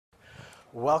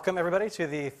Welcome, everybody, to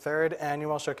the third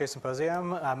annual Showcase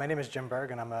Symposium. My name is Jim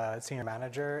Berg, and I'm a senior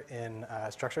manager in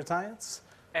structured science.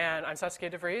 And I'm Saskia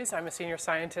DeVries. I'm a senior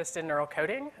scientist in neural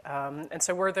coding. And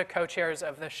so we're the co-chairs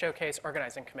of the Showcase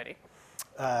Organizing Committee.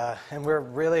 And we're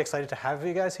really excited to have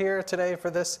you guys here today for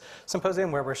this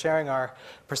symposium where we're sharing our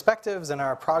perspectives and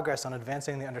our progress on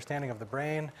advancing the understanding of the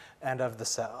brain and of the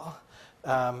cell.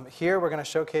 Here we're going to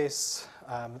showcase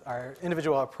our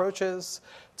individual approaches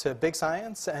to big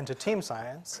science and to team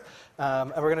science.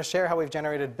 And we're going to share how we've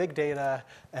generated big data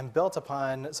and built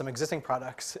upon some existing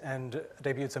products and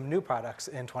debuted some new products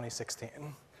in 2016.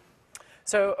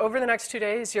 So over the next 2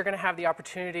 days, you're going to have the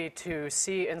opportunity to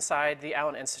see inside the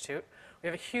Allen Institute. We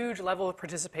have a huge level of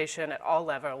participation at all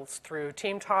levels through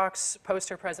team talks,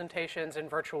 poster presentations, and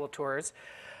virtual tours.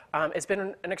 It's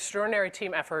been an extraordinary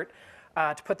team effort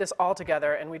to put this all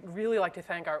together, and we'd really like to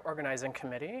thank our organizing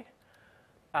committee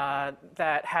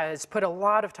that has put a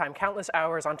lot of time, countless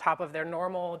hours on top of their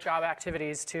normal job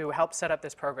activities to help set up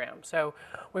this program. So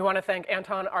we want to thank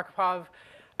Anton Arkhipov,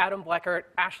 Adam Bleckert,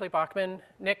 Ashley Bachman,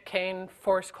 Nick Kane,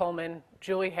 Forrest Coleman,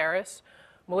 Julie Harris,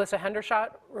 Melissa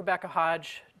Hendershot, Rebecca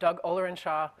Hodge, Doug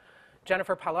Ollerenshaw,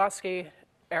 Jennifer Pawlowski,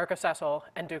 Erica Cecil,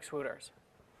 and Duke Swooters.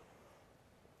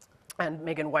 And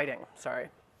Megan Whiting, sorry.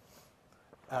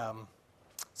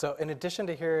 So in addition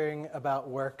to hearing about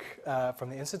work from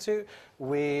the Institute,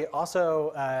 we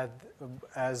also,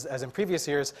 as in previous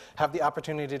years, have the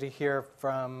opportunity to hear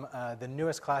from the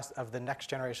newest class of the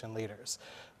next generation leaders.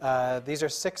 These are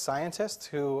 6 scientists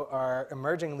who are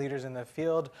emerging leaders in the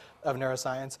field of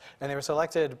neuroscience, and they were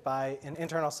selected by an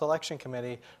internal selection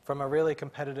committee from a really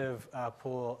competitive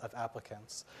pool of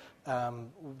applicants.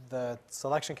 The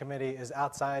selection committee is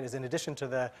outside, is in addition to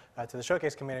the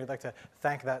Showcase committee. We'd like to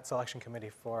thank that selection committee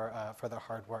for their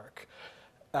hard work.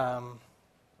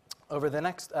 Over the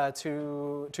next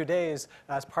two days,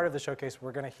 as part of the showcase,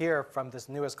 we're going to hear from this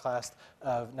newest class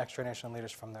of next generation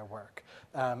leaders from their work.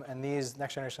 And these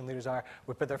next generation leaders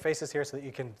we put their faces here so that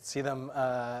you can see them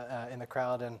in the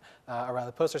crowd and around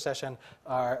the poster session,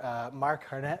 are Mark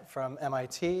Harnett from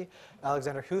MIT,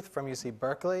 Alexander Huth from UC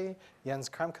Berkeley, Jens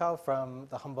Kremkow from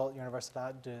the Humboldt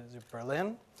Universität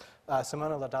Berlin,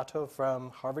 Simona Laudato from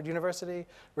Harvard University,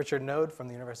 Richard Node from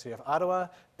the University of Ottawa,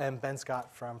 and Ben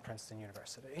Scott from Princeton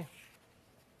University.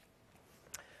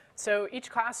 So each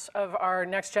class of our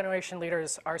next generation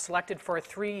leaders are selected for a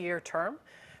 3-year term.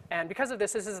 And because of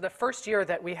this is the first year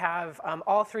that we have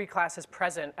all 3 classes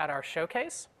present at our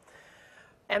showcase.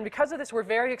 And because of this, we're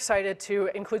very excited to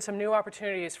include some new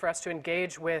opportunities for us to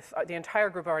engage with the entire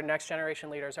group of our next generation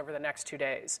leaders over the next 2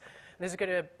 days. And this is going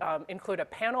to include a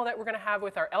panel that we're going to have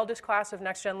with our eldest class of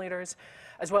next gen leaders,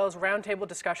 as well as roundtable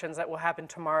discussions that will happen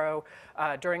tomorrow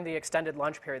during the extended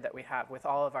lunch period that we have with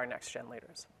all of our next gen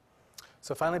leaders.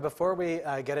 So finally, before we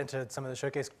get into some of the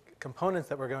showcase components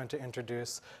that we're going to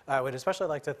introduce, we'd especially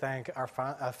like to thank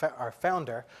our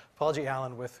founder, Paul G.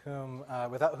 Allen,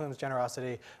 without whom's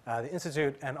generosity the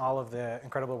Institute and all of the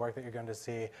incredible work that you're going to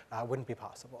see wouldn't be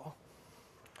possible.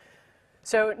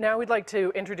 So now we'd like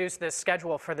to introduce the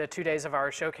schedule for the 2 days of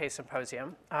our Showcase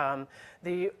Symposium.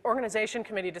 The organization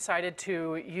committee decided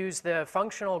to use the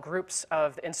functional groups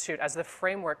of the Institute as the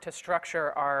framework to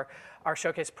structure our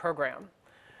Showcase program.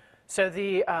 So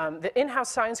the in-house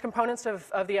science components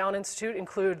of the Allen Institute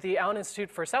include the Allen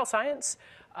Institute for Cell Science,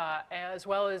 as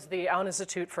well as the Allen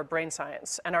Institute for Brain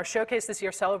Science. And our showcase this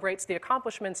year celebrates the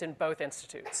accomplishments in both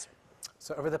institutes.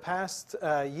 So over the past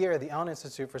year, the Allen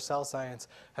Institute for Cell Science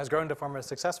has grown to form a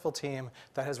successful team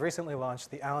that has recently launched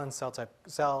the Allen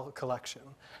Cell Collection.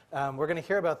 We're going to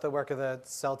hear about the work of the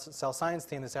cell science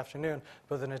team this afternoon,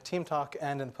 both in a team talk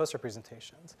and in the poster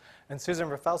presentations. And Susan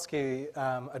Rafalski,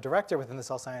 a director within the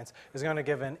cell science, is going to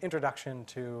give an introduction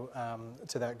to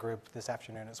that group this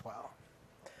afternoon as well.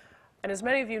 And as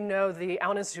many of you know, the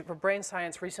Allen Institute for Brain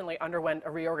Science recently underwent a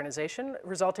reorganization,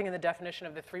 resulting in the definition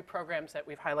of the 3 programs that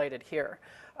we've highlighted here.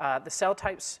 The Cell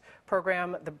Types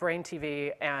program, the Brain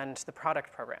TV, and the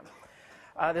Product program.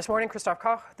 This morning, Christoph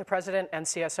Koch, the president and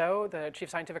CSO, the chief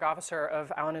scientific officer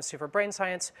of Allen Institute for Brain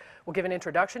Science, will give an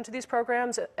introduction to these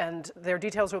programs, and their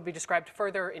details will be described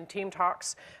further in team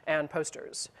talks and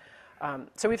posters.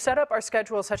 So we've set up our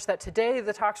schedule such that today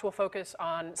the talks will focus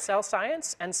on cell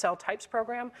science and cell types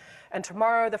program, and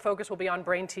tomorrow the focus will be on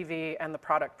Brain TV and the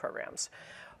product programs.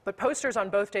 But posters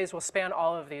on both days will span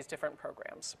all of these different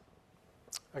programs.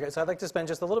 Okay, so I'd like to spend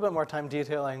just a little bit more time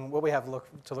detailing what we have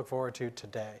to look forward to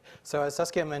today. So as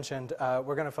Saskia mentioned,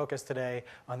 we're going to focus today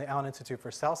on the Allen Institute for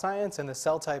Cell Science and the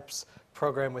Cell Types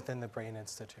program within the Brain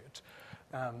Institute.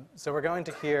 So we're going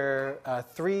to hear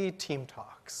 3 team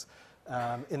talks.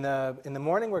 In the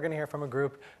morning, we're going to hear from a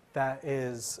group that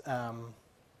is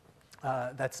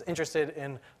that's interested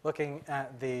in looking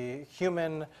at the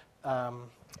human.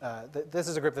 This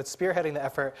is a group that's spearheading the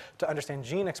effort to understand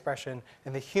gene expression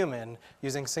in the human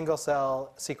using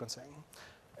single-cell sequencing.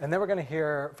 And then we're going to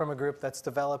hear from a group that's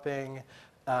developing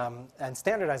and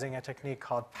standardizing a technique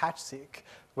called PatchSeq,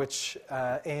 which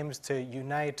aims to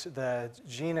unite the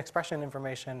gene expression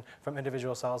information from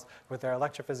individual cells with their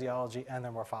electrophysiology and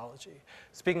their morphology.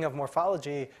 Speaking of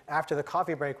morphology, after the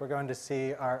coffee break, we're going to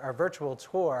see our virtual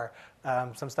tour,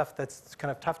 some stuff that's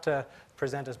kind of tough to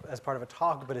present as part of a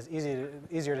talk, but is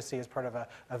easier to see as part of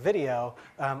a video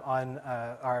on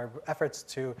our efforts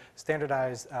to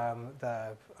standardize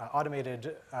the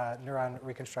automated neuron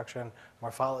reconstruction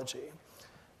morphology.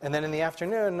 And then in the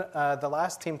afternoon, the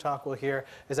last team talk we'll hear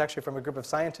is actually from a group of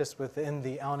scientists within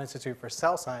the Allen Institute for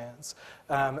Cell Science.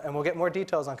 And we'll get more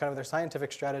details on kind of their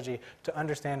scientific strategy to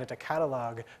understand and to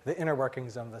catalog the inner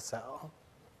workings of the cell.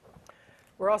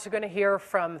 We're also going to hear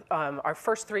from our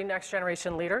first 3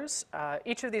 next-generation leaders.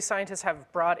 Each of these scientists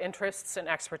have broad interests and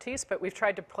expertise, but we've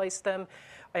tried to place them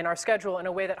in our schedule in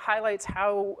a way that highlights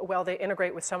how well they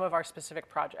integrate with some of our specific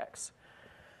projects.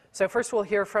 So first we'll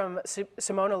hear from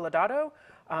Simona Lodato,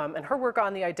 and her work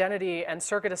on the identity and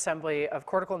circuit assembly of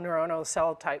cortical neuronal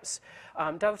cell types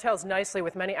dovetails nicely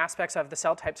with many aspects of the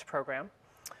cell types program.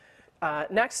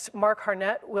 Next, Mark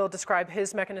Harnett will describe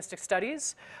his mechanistic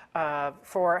studies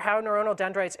for how neuronal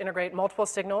dendrites integrate multiple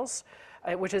signals,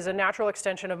 which is a natural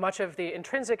extension of much of the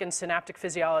intrinsic and synaptic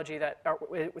physiology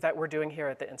that we're doing here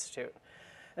at the Institute.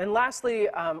 And lastly,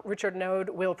 Richard Node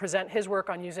will present his work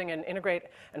on using an integrate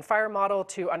and fire model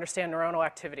to understand neuronal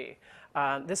activity.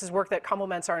 This is work that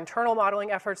complements our internal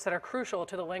modeling efforts that are crucial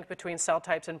to the link between cell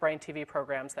types and brain TV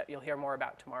programs that you'll hear more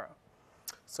about tomorrow.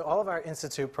 So all of our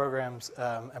Institute programs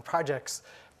and projects,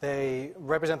 they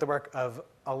represent the work of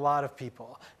a lot of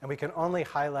people. And we can only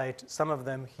highlight some of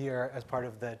them here as part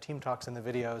of the team talks and the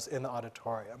videos in the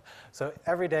auditorium. So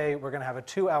every day we're going to have a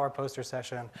 2-hour poster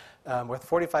session with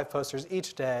 45 posters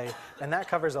each day. And that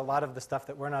covers a lot of the stuff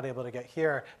that we're not able to get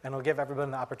here. And it'll give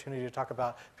everyone the opportunity to talk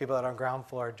about people that are on ground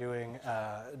floor doing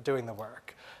the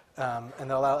work. And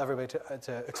they'll allow everybody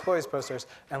to explore these posters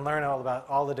and learn all about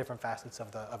all the different facets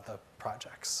of the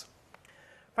projects.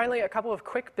 Finally, a couple of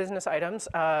quick business items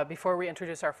before we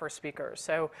introduce our first speaker.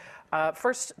 So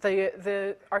first,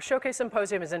 our Showcase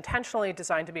Symposium is intentionally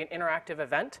designed to be an interactive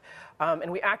event, and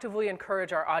we actively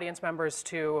encourage our audience members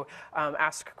to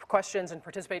ask questions and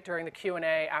participate during the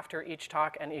Q&A after each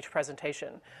talk and each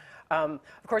presentation. Of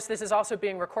course, this is also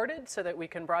being recorded so that we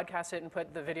can broadcast it and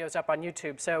put the videos up on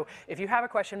YouTube. So if you have a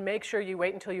question, make sure you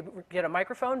wait until you get a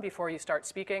microphone before you start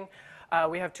speaking.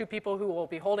 We have 2 people who will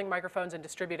be holding microphones and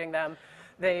distributing them.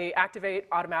 They activate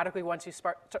automatically once you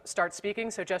start speaking,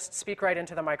 so just speak right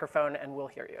into the microphone and we'll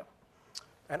hear you.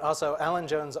 And also, Alan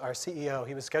Jones, our CEO,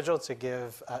 he was scheduled to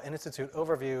give an Institute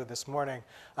overview this morning.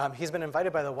 He's been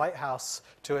invited by the White House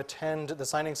to attend the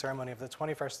signing ceremony of the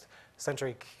 21st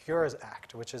Century Cures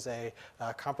Act, which is a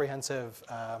comprehensive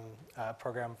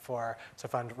program to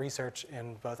fund research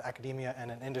in both academia and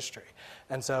in industry.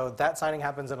 And so that signing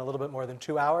happens in a little bit more than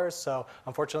 2 hours, so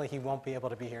unfortunately he won't be able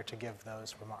to be here to give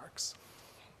those remarks.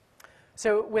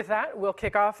 So with that, we'll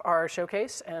kick off our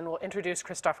showcase, and we'll introduce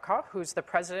Christophe Koch, who's the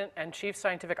President and Chief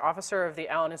Scientific Officer of the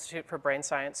Allen Institute for Brain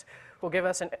Science, who will give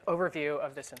us an overview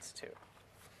of this institute.